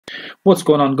What's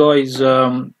going on, guys?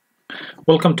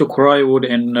 Welcome to Wood,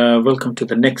 and welcome to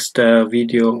the next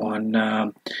video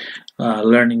on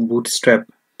learning Bootstrap.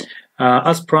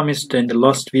 As promised in the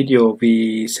last video,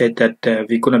 we said that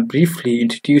we're gonna briefly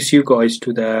introduce you guys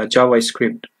to the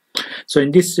JavaScript. So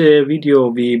in this video,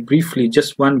 we're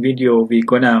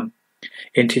gonna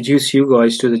introduce you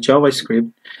guys to the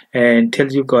JavaScript and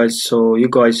tell you guys so you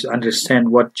guys understand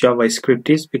what JavaScript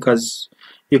is, because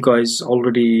you guys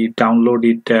already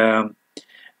downloaded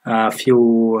a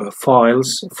few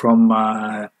files from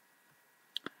not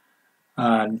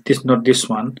this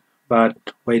one, but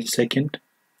wait a second.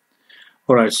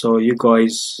 Alright, so you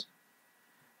guys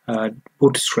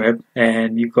Bootstrap,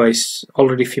 and you guys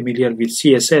already familiar with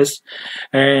CSS,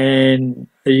 and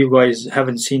you guys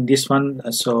haven't seen this one,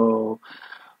 so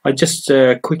I just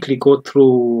quickly go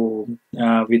through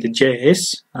with the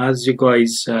JS. As you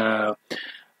guys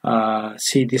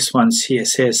see this one,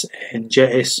 CSS and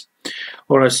JS.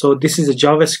 Alright, so this is a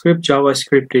JavaScript.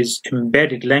 JavaScript is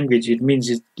embedded language. It means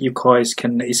you guys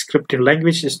can scripting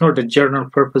language. It's not a general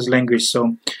purpose language.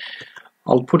 So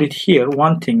I'll put it here.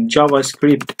 One thing,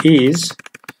 JavaScript is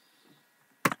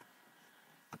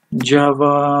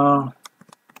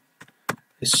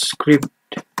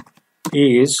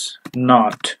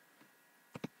not.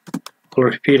 I'll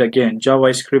repeat again.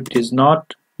 JavaScript is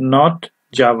not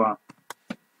Java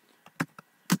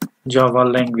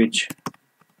language.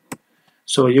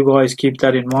 So you guys keep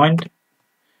that in mind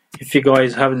if you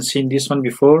guys haven't seen this one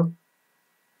before.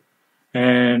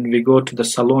 And we go to the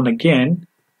salon again.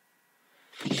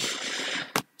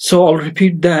 So I'll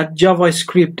repeat that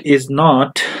JavaScript is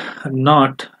not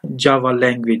Java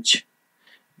language,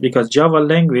 because Java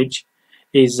language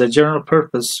is a general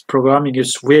purpose programming.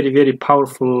 Is very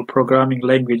powerful programming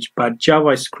language, but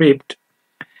JavaScript,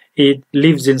 it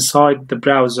lives inside the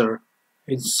browser.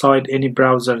 Inside any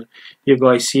browser, you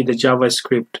guys see the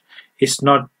JavaScript. It's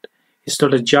not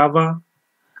a Java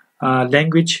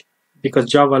language, because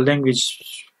Java language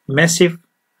massive.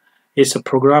 It's a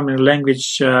programming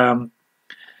language owned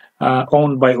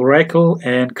by Oracle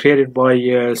and created by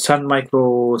Sun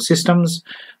Microsystems.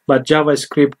 But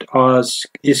JavaScript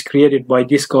is created by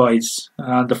these guys,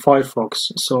 the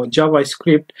Firefox. So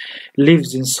JavaScript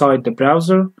lives inside the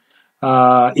browser.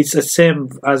 It's the same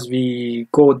as we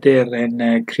go there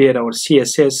and create our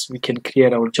CSS. We can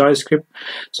create our JavaScript.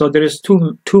 So there is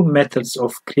two methods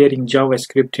of creating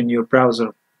JavaScript in your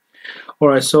browser.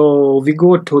 Alright, so we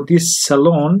go to this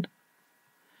salon,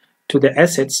 to the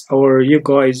assets, or you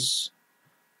guys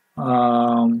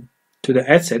to the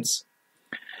assets,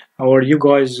 or you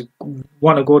guys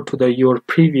want to go to your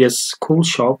previous cool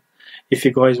shop if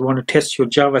you guys want to test your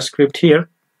JavaScript here.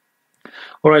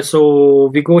 Alright, so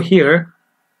we go here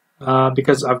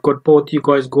because I've got both. You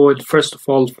guys go and first of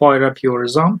all fire up your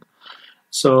XAMPP.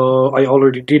 So I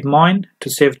already did mine to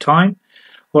save time.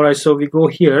 Alright, so we go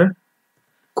here,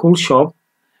 cool shop,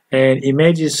 and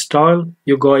images style.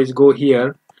 You guys go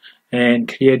here and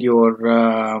create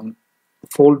your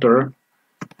folder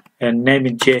and name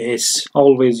it JS.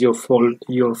 Always your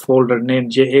folder name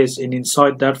JS, and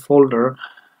inside that folder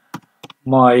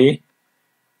my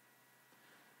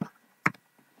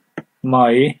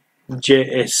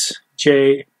JS.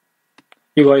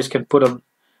 You guys can put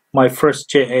my first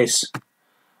JS.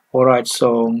 Alright,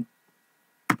 so,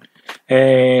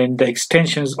 and the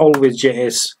extension is always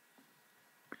JS.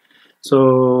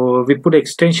 So we put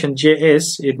extension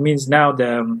JS. It means now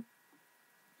the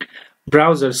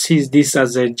browser sees this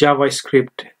as a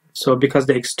JavaScript. So because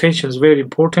the extension is very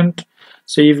important,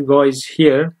 so if you guys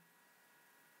here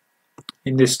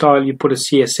in the style you put a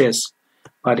CSS,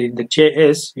 but in the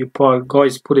JS you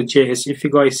guys put a JS. If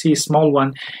you guys see a small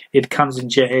one, it comes in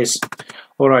JS.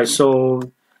 Alright, so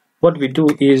what we do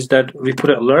is that we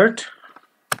put an alert.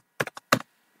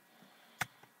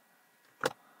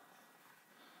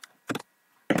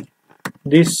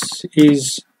 This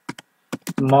is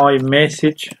my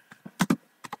message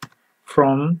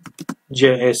from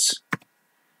JS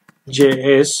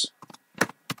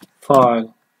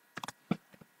file.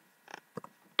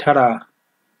 Ta-da!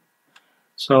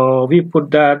 So we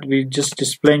put that, we just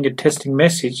displaying a testing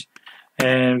message,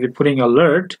 and we're putting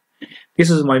alert. This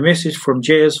is my message from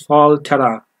JS file.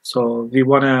 Ta-da! So we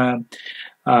wanna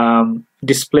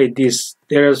display this.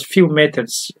 There's few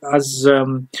methods, as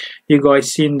you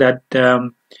guys seen that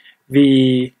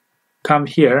we come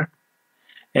here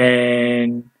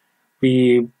and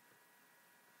we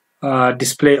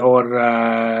display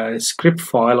our script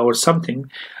file or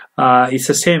something. It's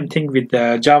the same thing with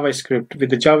the JavaScript. With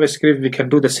the JavaScript we can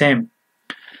do the same.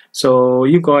 So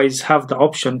you guys have the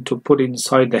option to put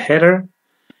inside the header,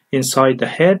 inside the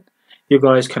head, you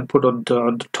guys can put on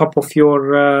the top of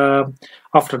your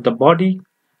after the body,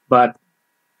 but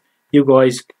you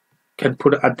guys can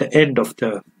put at the end of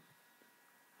the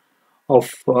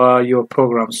your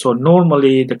program. So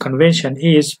normally the convention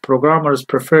is programmers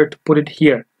prefer to put it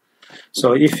here.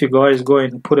 So if you guys go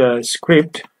and put a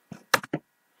script,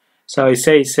 so it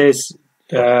says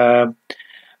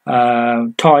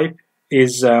type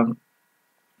is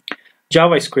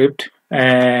JavaScript,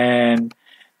 and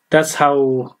that's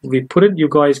how we put it. You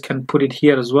guys can put it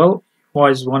here as well. If you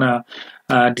guys wanna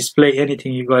display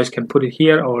anything, you guys can put it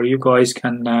here, or you guys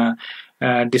can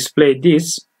display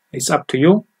this. It's up to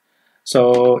you.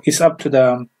 So it's up to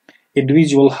the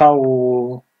individual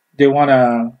how they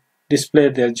wanna display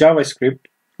their JavaScript.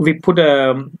 We put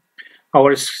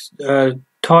our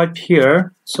type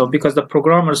here, so because the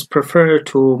programmers prefer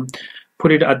to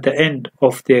put it at the end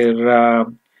of their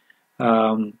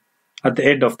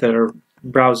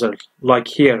browser, like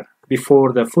here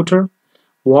before the footer.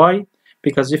 Why?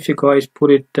 Because if you guys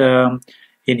put it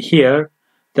in here,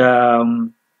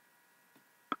 the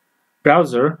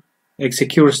browser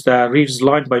executes reads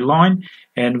line by line,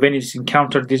 and when it's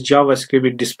encountered this JavaScript,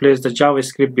 it displays the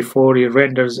JavaScript before it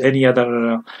renders any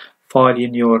other file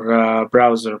in your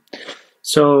browser.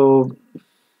 So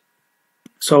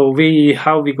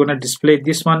how we gonna display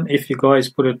this one? If you guys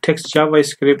put a text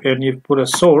JavaScript and you put a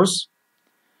source,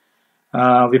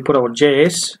 we put our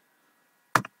JS,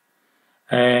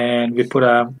 and we put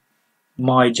a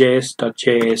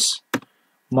myjs.js,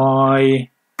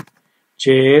 myjs.js.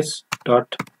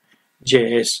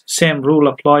 Same rule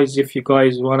applies if you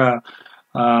guys wanna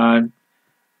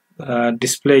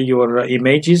display your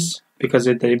images, because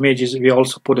in the images we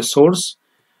also put a source,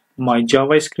 my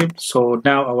JavaScript. So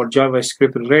now our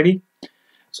JavaScript is ready.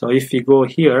 So if we go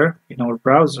here in our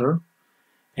browser,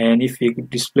 and if we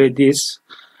display this,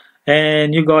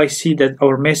 and you guys see that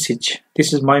our message,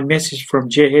 this is my message from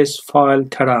JS file,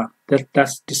 tada,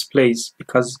 that's displays,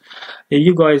 because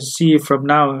you guys see from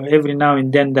now, every now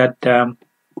and then, that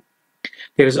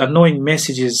there is annoying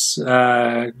messages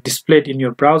displayed in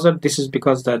your browser. This is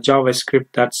because the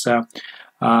JavaScript, that's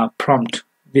prompt.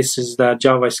 This is the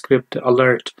JavaScript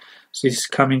alert. So it's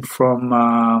coming from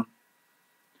our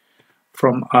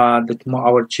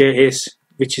JS,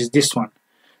 which is this one.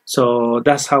 So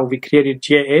that's how we created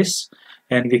JS,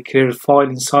 and we created a file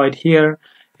inside here,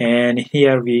 and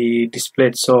here we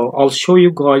displayed. So I'll show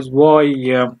you guys why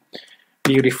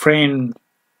we refrain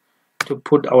to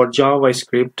put our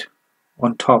JavaScript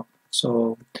on top.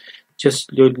 So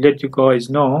just let you guys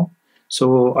know.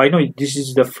 So I know this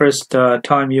is the first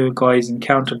time you guys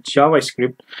encountered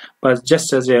JavaScript, but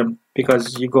just as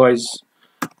because you guys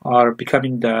are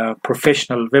becoming the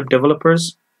professional web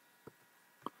developers.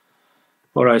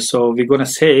 Alright, so we're gonna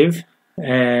save,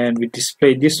 and we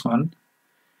display this one.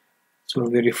 So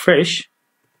we refresh.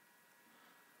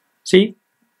 See,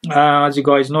 as you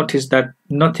guys notice that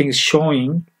nothing is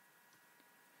showing.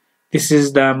 This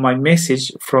is my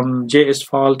message from JS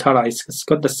file, tada. It's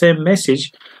got the same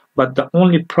message, but the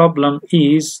only problem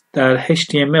is that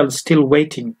HTML is still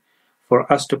waiting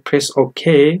for us to press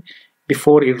OK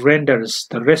before it renders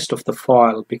the rest of the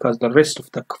file, because the rest of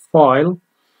the file,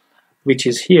 which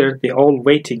is here, they're all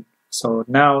waiting. So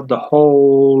now the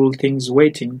whole thing's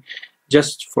waiting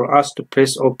just for us to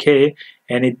press OK,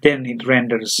 and then it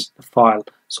renders the file.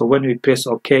 So when we press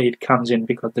OK, it comes in,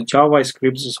 because the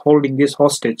JavaScript is holding this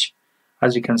hostage,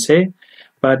 as you can say.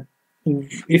 But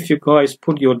if you guys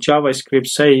put your JavaScript,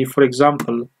 say for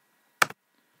example,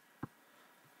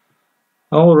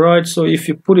 alright, so if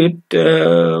you put it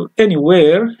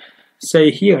anywhere,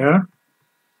 say here,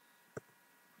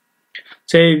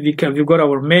 say we've got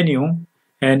our menu,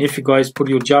 and if you guys put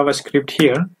your JavaScript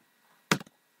here,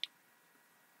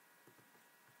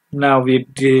 now we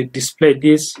display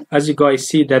this. As you guys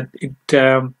see that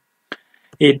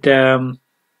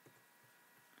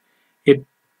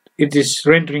it is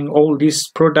rendering all this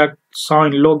product,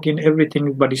 sign, login,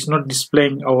 everything, but it's not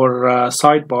displaying our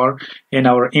sidebar and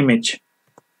our image,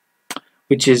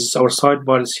 which is our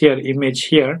sidebar is here, image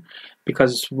here,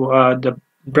 because the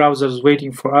browser is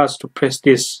waiting for us to press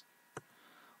this.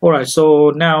 Alright,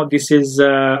 so now this is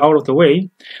out of the way.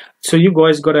 So you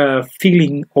guys got a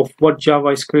feeling of what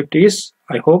JavaScript is,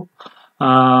 I hope.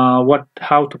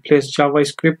 How to place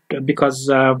JavaScript, because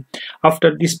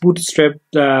after this bootstrap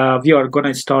we are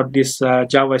gonna start this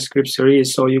JavaScript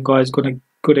series, so you guys gonna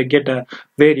get a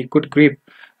very good grip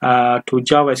to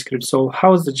JavaScript. So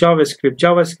how's the JavaScript?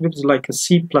 JavaScript is like a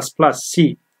C++.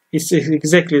 C.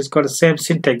 It's got the same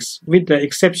syntax, with the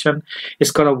exception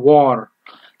it's got a var.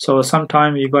 So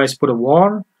sometimes you guys put a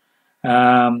var,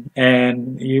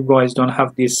 and you guys don't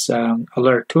have this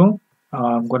alert too.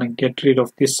 I'm going to get rid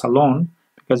of this alone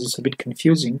because it's a bit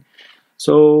confusing.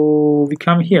 So we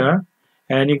come here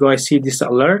and you guys see this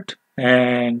alert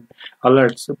and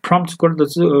alerts. Prompt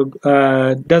does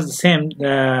the same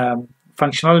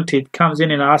functionality. It comes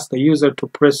in and asks the user to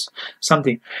press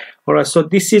something. Alright, so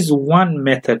this is one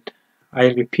method. I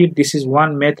repeat, this is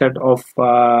one method of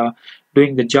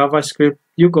doing the JavaScript.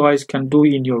 You guys can do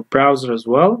in your browser as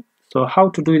well. So how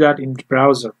to do that in the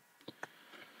browser?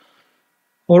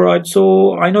 Alright,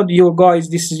 so I know you guys,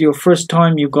 this is your first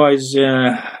time you guys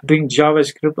doing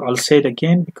JavaScript. I'll say it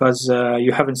again because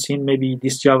you haven't seen maybe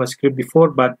this JavaScript before,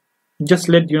 but just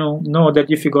let you know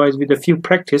that if you guys with a few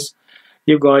practice,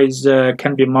 you guys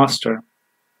can be master.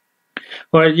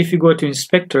 Alright, if you go to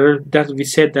inspector, that we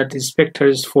said that inspector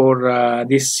is for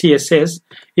this CSS.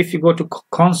 If you go to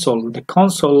console, the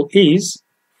console is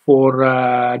for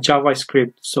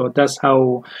JavaScript. So that's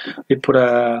how we put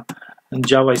a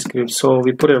JavaScript. So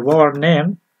we put a var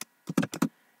name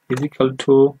is equal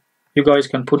to, you guys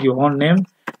can put your own name.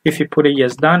 If you put a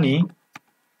Yazdani,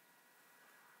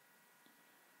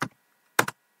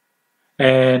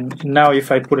 and now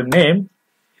if I put a name,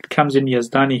 it comes in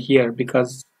Yazdani here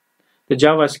because the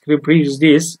JavaScript reads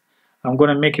this. I'm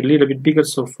going to make it a little bit bigger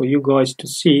so for you guys to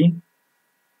see.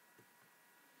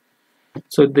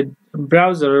 So the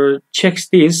browser checks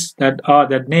this, that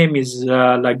that name is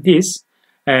like this,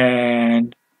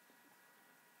 and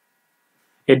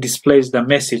it displays the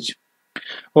message.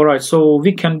 Alright, so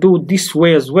we can do this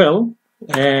way as well,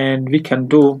 and we can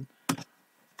do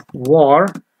var,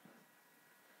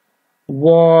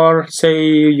 say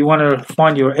you want to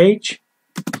find your age,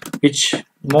 which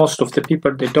most of the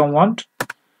people they don't want.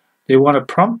 They want a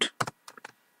prompt.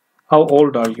 How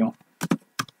old are you?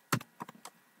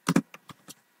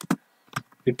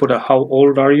 We put a how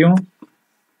old are you,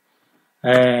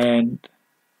 and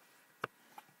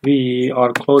we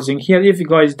are closing here. If you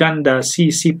guys done the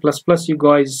C++, you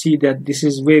guys see that this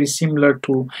is very similar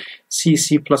to C++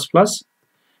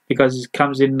 because it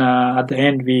comes in at the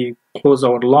end. We close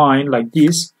our line like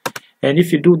this, and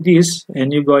if you do this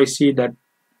and you guys see that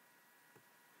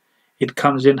it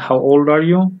comes in how old are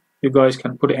you, you guys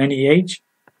can put any age.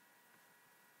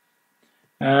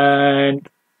 And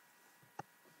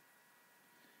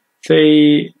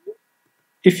say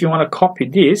if you want to copy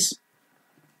this,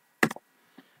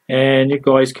 and you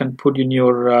guys can put in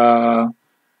your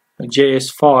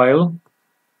JS file,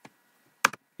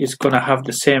 it's gonna have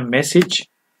the same message.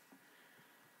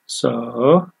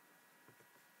 So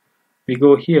we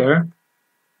go here,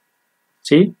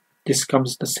 see, this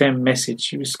comes the same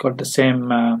message. It's got the same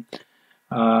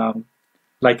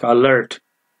like alert.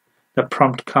 The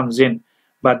prompt comes in,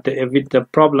 but with the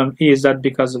problem is that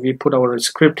because we put our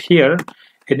script here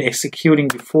and executing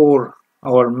before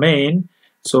our main,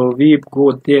 so we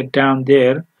go there down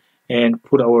there and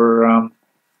put our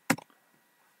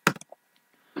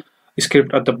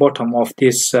script at the bottom of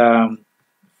this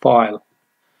file.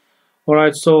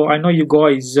 Alright, so I know you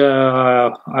guys,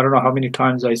 I don't know how many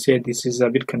times I said this is a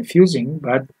bit confusing,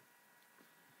 but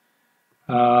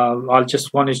I'll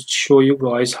just want to show you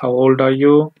guys how old are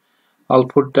you. I'll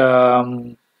put, I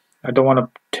don't want to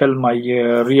tell my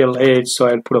real age, so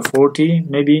I'll put a 40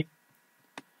 maybe.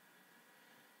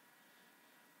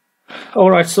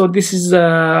 Alright, so this is,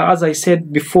 as I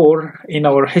said before in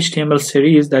our HTML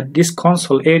series, that this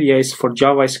console area is for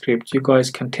JavaScript. You guys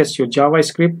can test your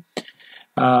JavaScript.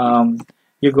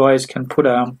 You guys can put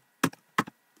a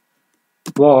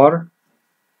var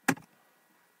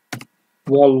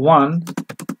wall1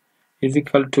 is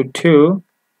equal to 2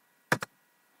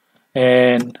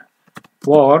 and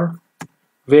var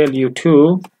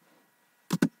value2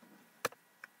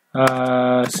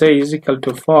 say is equal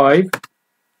to 5.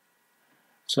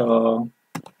 So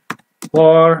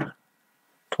var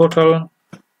total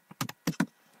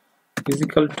is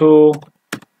equal to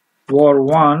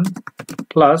var1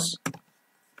 plus,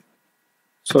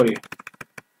 sorry,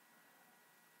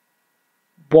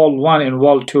 val1 and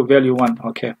val2 value 1.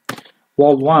 Okay,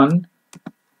 val1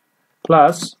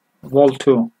 plus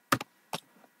val2.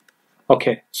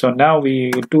 Okay, so now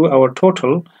we do our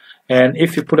total, and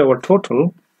if you put our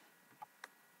total,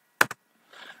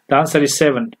 the answer is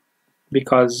 7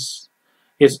 because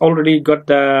it's already got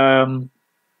the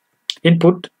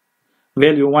input.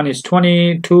 Value 1 is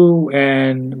 22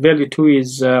 and value 2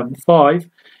 is 5,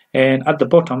 and at the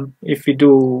bottom if we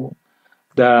do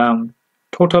the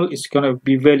total, it's going to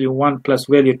be value 1 plus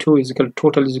value 2 is equal,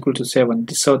 total is equal to 7.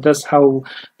 So that's how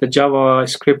the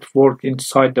JavaScript works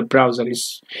inside the browser.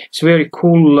 It's very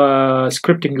cool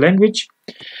scripting language,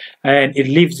 and it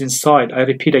lives inside, I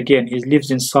repeat again, it lives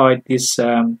inside this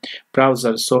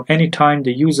browser. So anytime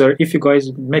the user, if you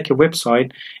guys make a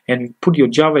website and put your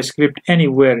JavaScript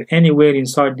anywhere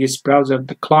inside this browser,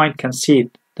 the client can see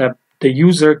it. The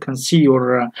user can see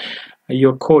your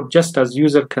code just as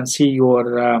user can see your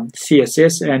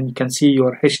CSS and can see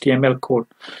your HTML code.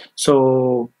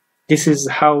 So this is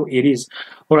how it is.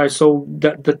 All right, so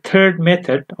the third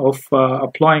method of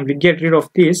applying, we get rid of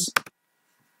this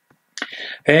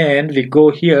and we go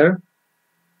here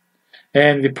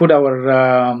and we put our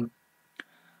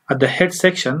at the head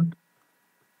section.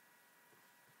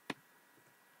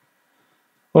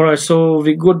 All right, so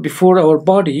we go before our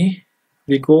body,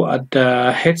 we go at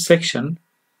the head section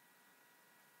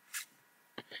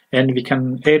and we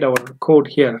can add our code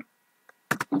here.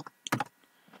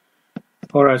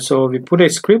 All right, so we put a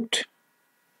script.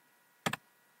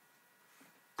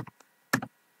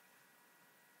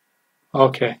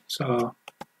 Okay, so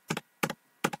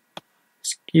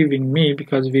it's giving me,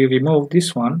 because we removed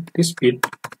this one, this bit.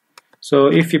 So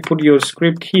if you put your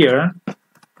script here,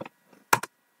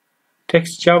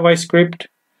 text JavaScript,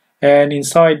 and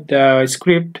inside the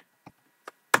script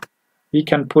we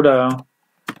can put a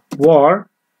var.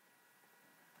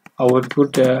 I will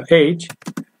put age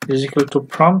is equal to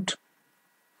prompt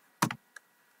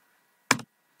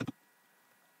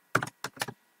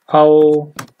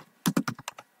how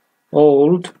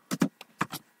old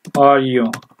are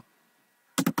you?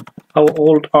 How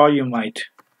old are you, mate?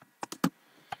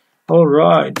 All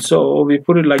right, so we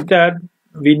put it like that.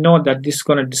 We know that this is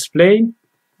going to display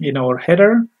in our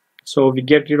header, so we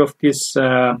get rid of this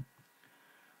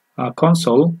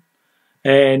console,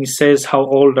 and it says how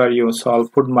old are you. So I'll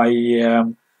put my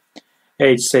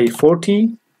age, say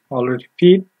 40. I'll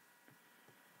repeat.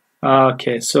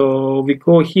 Okay, so we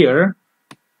go here.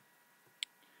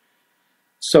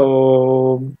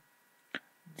 So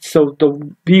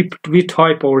we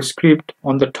type our script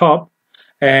on the top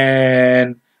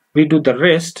and we do the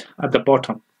rest at the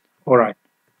bottom. All right,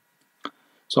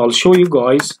 so I'll show you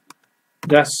guys.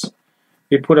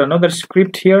 We put another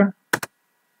script here,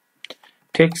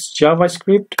 text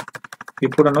JavaScript, we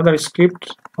put another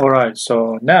script. All right,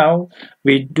 so now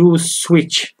we do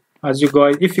switch. As you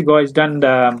guys, if you guys done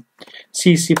the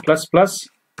C++,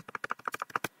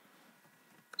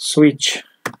 switch,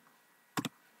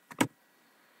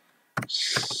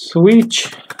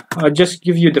 I'll just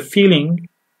give you the feeling.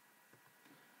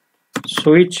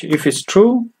 Switch if it's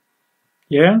true,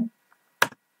 yeah.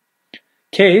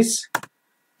 Case,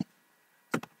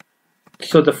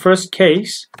 so the first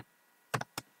case,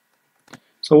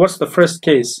 so what's the first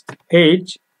case?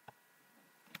 Age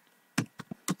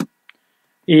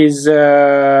is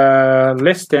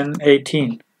less than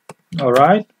 18. All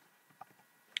right,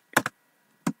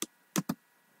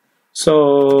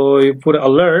 so you put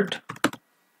alert.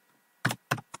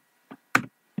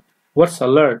 What's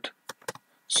alert?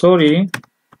 Sorry,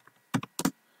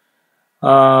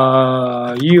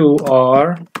 you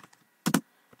are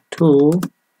too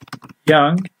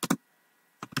young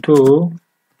to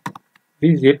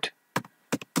visit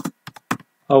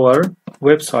our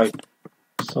website.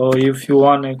 So if you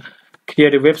want to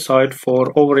create a website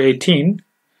for over 18,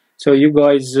 so you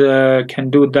guys can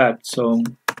do that. So,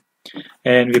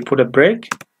 and we put a break.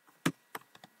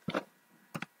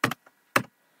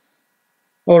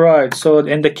 All right, so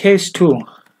in the case 2,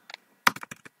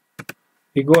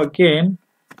 we go again,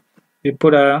 we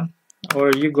put a,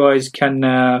 or you guys can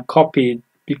copy it,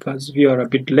 because we are a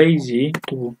bit lazy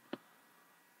to,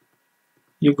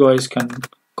 you guys can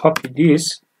copy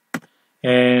this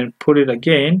and put it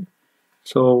again.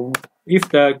 So if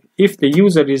the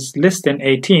user is less than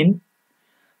 18,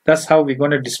 that's how we're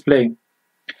going to display.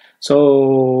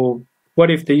 So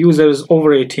what if the user is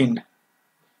over 18?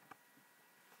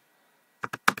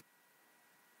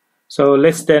 So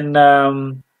less than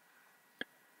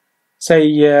say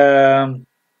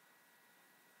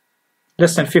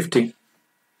less than 50.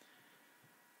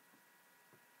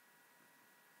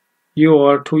 You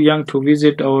are too young to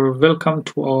visit our welcome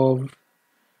to our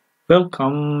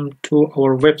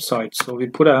website. So we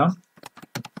put a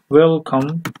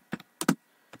welcome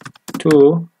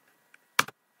to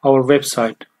our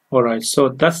website. All right, so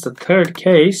that's the third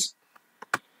case.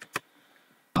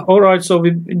 All right, so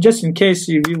we, just in case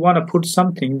we want to put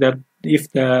something that if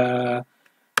the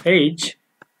age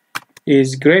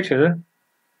is greater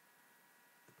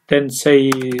than say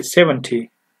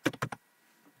 70,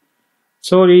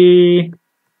 sorry,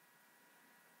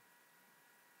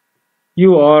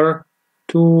 you are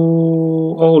too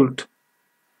old.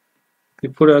 We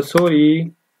put a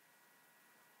sorry,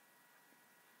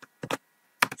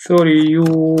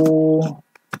 you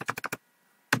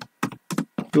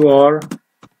you are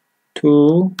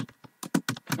too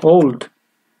old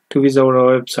to visit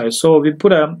our website. So we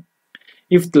put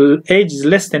if the age is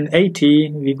less than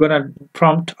 80, we're gonna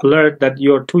prompt alert that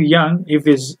you're too young. If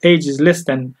his age is less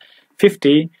than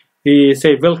 50, we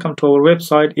say welcome to our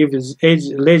website. If his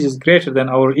age is greater than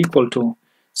or equal to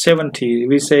 70,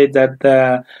 we say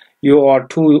that you are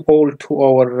too old to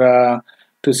our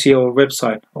to see our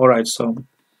website. Alright, so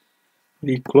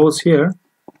we close here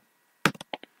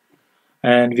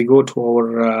and we go to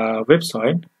our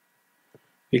website.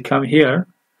 We come here.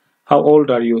 How old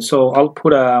are you? So I'll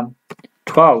put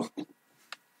 12.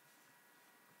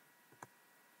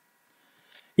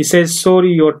 It says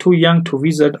sorry, you're too young to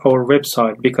visit our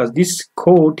website, because this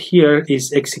code here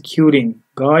is executing,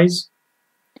 guys,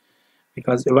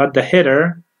 because at the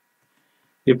header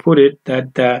we put it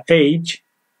that the age,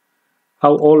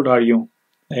 how old are you,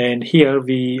 and here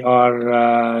we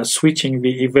are switching,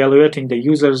 we evaluating the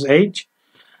user's age,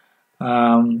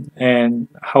 and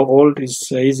how old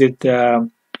is it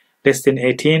less than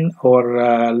 18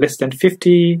 or less than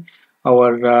 50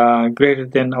 or greater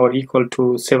than or equal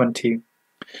to 70.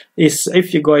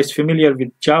 If you guys familiar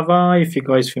with Java, if you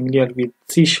guys familiar with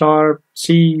C#,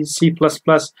 C++,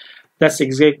 that's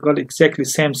exactly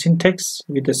same syntax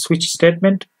with the switch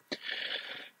statement.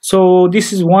 So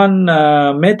this is one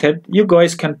method. You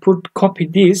guys can copy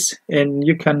this and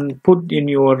you can put in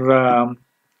your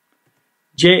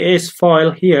JS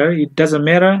file here. It doesn't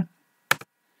matter.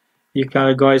 You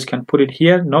guys can put it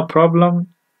here, no problem.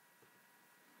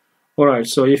 Alright,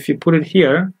 so if you put it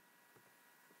here,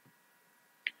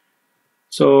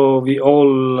 so we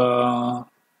all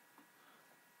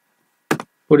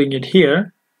putting it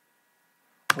here,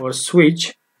 our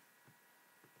switch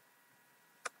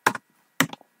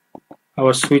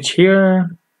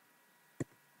here.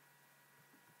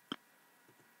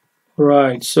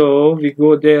 Right, so we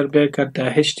go there back at the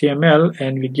HTML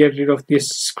and we get rid of this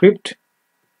script,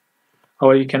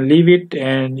 or you can leave it,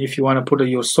 and if you want to put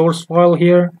your source file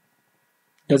here,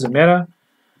 doesn't matter.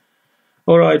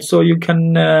 Alright, so you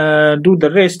can do the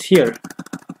rest here.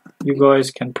 You guys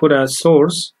can put a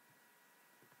source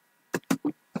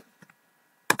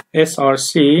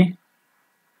src,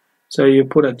 so you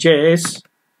put a JS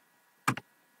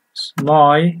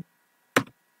my,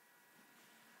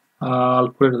 I'll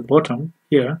put it at the bottom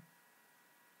here.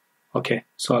 Okay,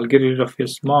 so I'll get rid of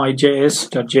this my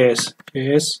js.js.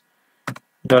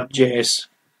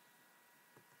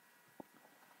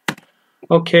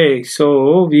 Okay,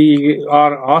 so we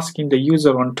are asking the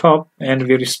user on top and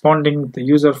we're responding the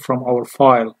user from our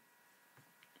file.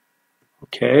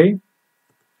 Okay,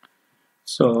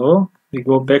 so we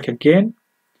go back again.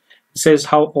 It says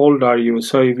how old are you?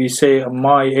 So if we say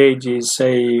my age is,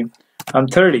 say, I'm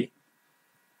 30.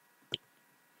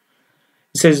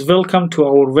 It says welcome to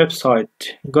our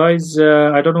website. Guys,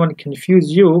 I don't want to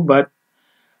confuse you, but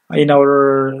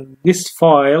in this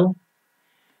file,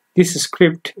 this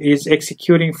script is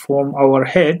executing from our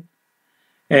head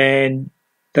and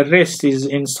the rest is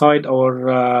inside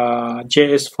our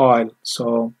JS file.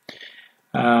 So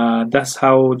that's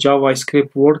how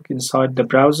JavaScript works inside the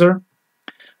browser.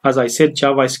 As I said,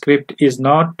 JavaScript is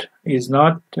not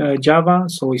Java,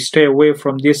 so we stay away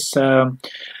from this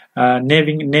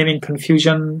naming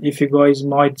confusion. If you guys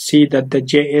might see that the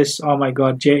JS, oh my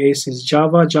god, JS is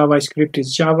Java, JavaScript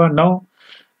is Java. No,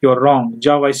 you're wrong.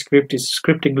 JavaScript is a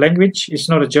scripting language. It's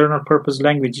not a general purpose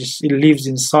language. It lives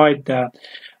inside the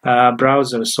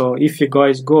browser. So if you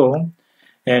guys go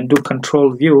and do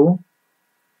Control U,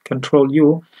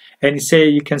 and say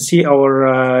you can see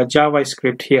our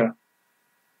JavaScript here.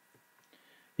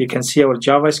 You can see our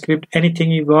JavaScript. Anything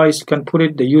you guys can put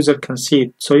it, the user can see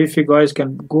it. So if you guys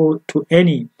can go to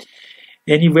any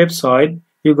website,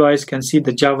 you guys can see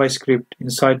the JavaScript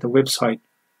inside the website.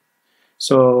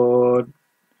 So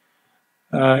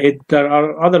there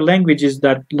are other languages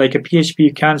that, like a PHP,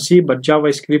 you can't see, but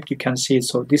JavaScript you can see.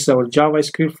 So this is our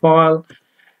JavaScript file.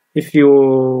 If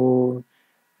you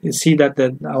see that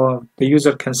the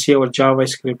user can see our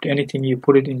JavaScript, anything you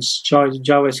put it in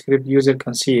JavaScript, user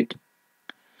can see it.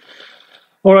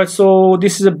 Alright, so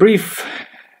this is a brief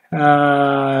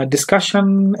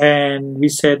discussion, and we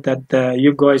said that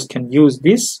you guys can use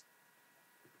this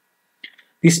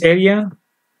area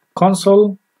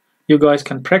console. You guys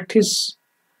can practice,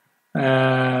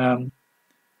 and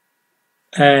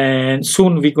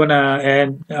soon we're gonna,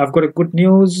 and I've got a good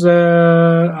news.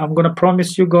 I'm gonna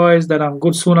promise you guys that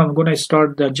soon I'm gonna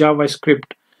start the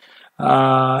JavaScript.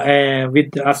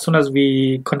 And as soon as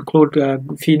we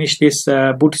finish this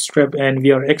Bootstrap, and we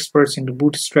are experts in the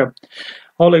Bootstrap,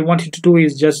 all I wanted to do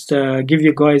is just give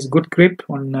you guys good grip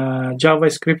on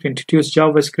JavaScript, introduce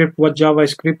JavaScript, what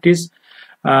JavaScript is,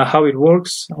 how it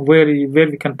works, where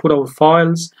we can put our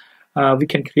files, we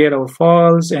can create our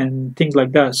files and things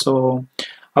like that. So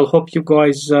I hope you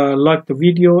guys liked the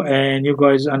video and you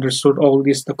guys understood all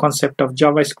this, the concept of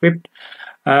JavaScript.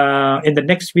 In the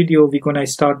next video we're gonna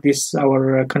start this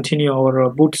continue our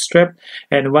bootstrap,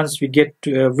 and once we get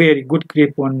a very good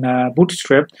grip on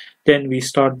bootstrap, then we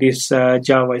start this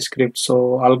JavaScript.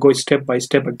 So I'll go step by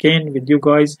step again with you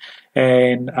guys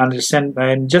and understand,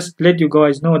 and just let you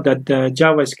guys know that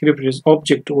JavaScript is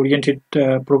object oriented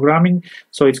programming.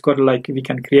 So it's got like, we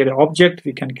can create an object,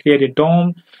 we can create a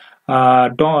DOM,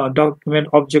 document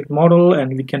object model,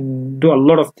 and we can do a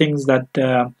lot of things that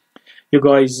you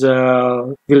guys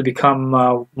will become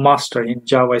master in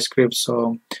JavaScript.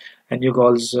 So, and you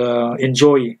guys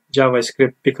enjoy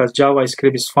JavaScript because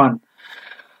JavaScript is fun.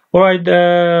 All right,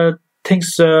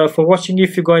 thanks for watching.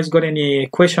 If you guys got any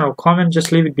question or comment,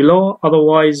 just leave it below.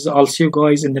 Otherwise, I'll see you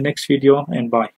guys in the next video, and bye.